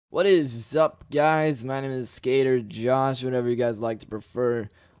What is up, guys? My name is Skater Josh, whatever you guys like to prefer.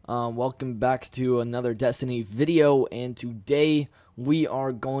 Welcome back to another Destiny video, and today we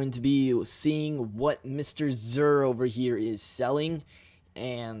are going to be seeing what Mr. Xur over here is selling.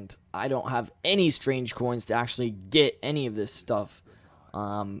 And I don't have any strange coins to actually get any of this stuff.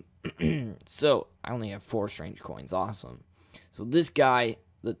 So I only have 4 strange coins. Awesome. So this guy,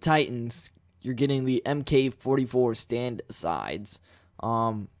 the Titans, you're getting the MK44 stand sides.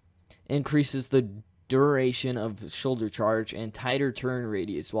 Increases the duration of shoulder charge and tighter turn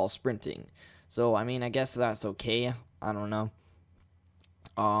radius while sprinting. So I mean, I guess that's okay. I don't know.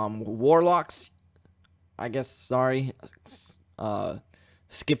 Warlocks, I guess, sorry.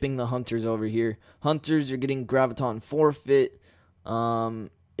 Skipping the hunters over here. Hunters, you're getting graviton forfeit.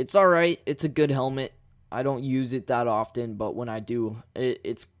 It's alright. It's a good helmet. I don't use it that often, but when I do,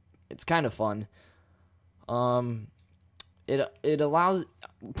 it's kind of fun. It allows,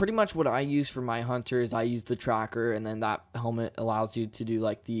 pretty much what I use for my hunters, I use the tracker, and then that helmet allows you to do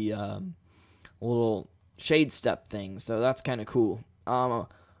like the little shade step thing, so that's kind of cool.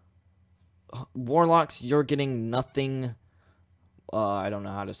 Warlocks, you're getting nothing. I don't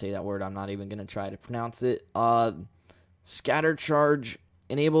know how to say that word. I'm not even going to try to pronounce it. Scatter charge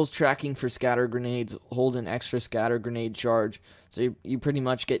enables tracking for scatter grenades. Hold an extra scatter grenade charge. So you pretty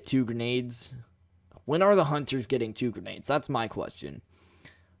much get 2 grenades. When are the hunters getting 2 grenades? That's my question.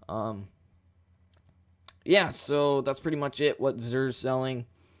 Yeah, so that's pretty much it. What Xur's selling.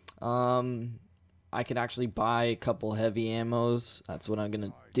 I could actually buy a couple heavy ammos. That's what I'm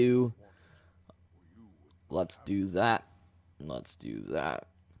going to do. Let's do that. Let's do that.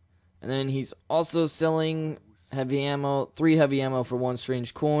 And then he's also selling heavy ammo, 3 heavy ammo for 1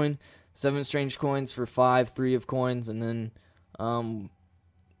 strange coin, 7 strange coins for 5, 3 of coins, and then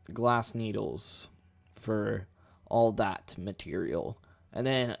glass needles for all that material. And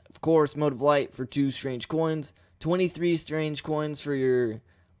then, of course, mode of light for 2 strange coins, 23 strange coins for your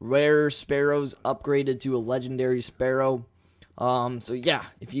rare sparrows upgraded to a legendary sparrow. So yeah,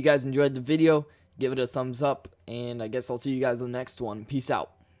 if you guys enjoyed the video, give it a thumbs up, and I guess I'll see you guys in the next one. Peace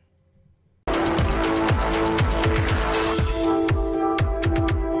out.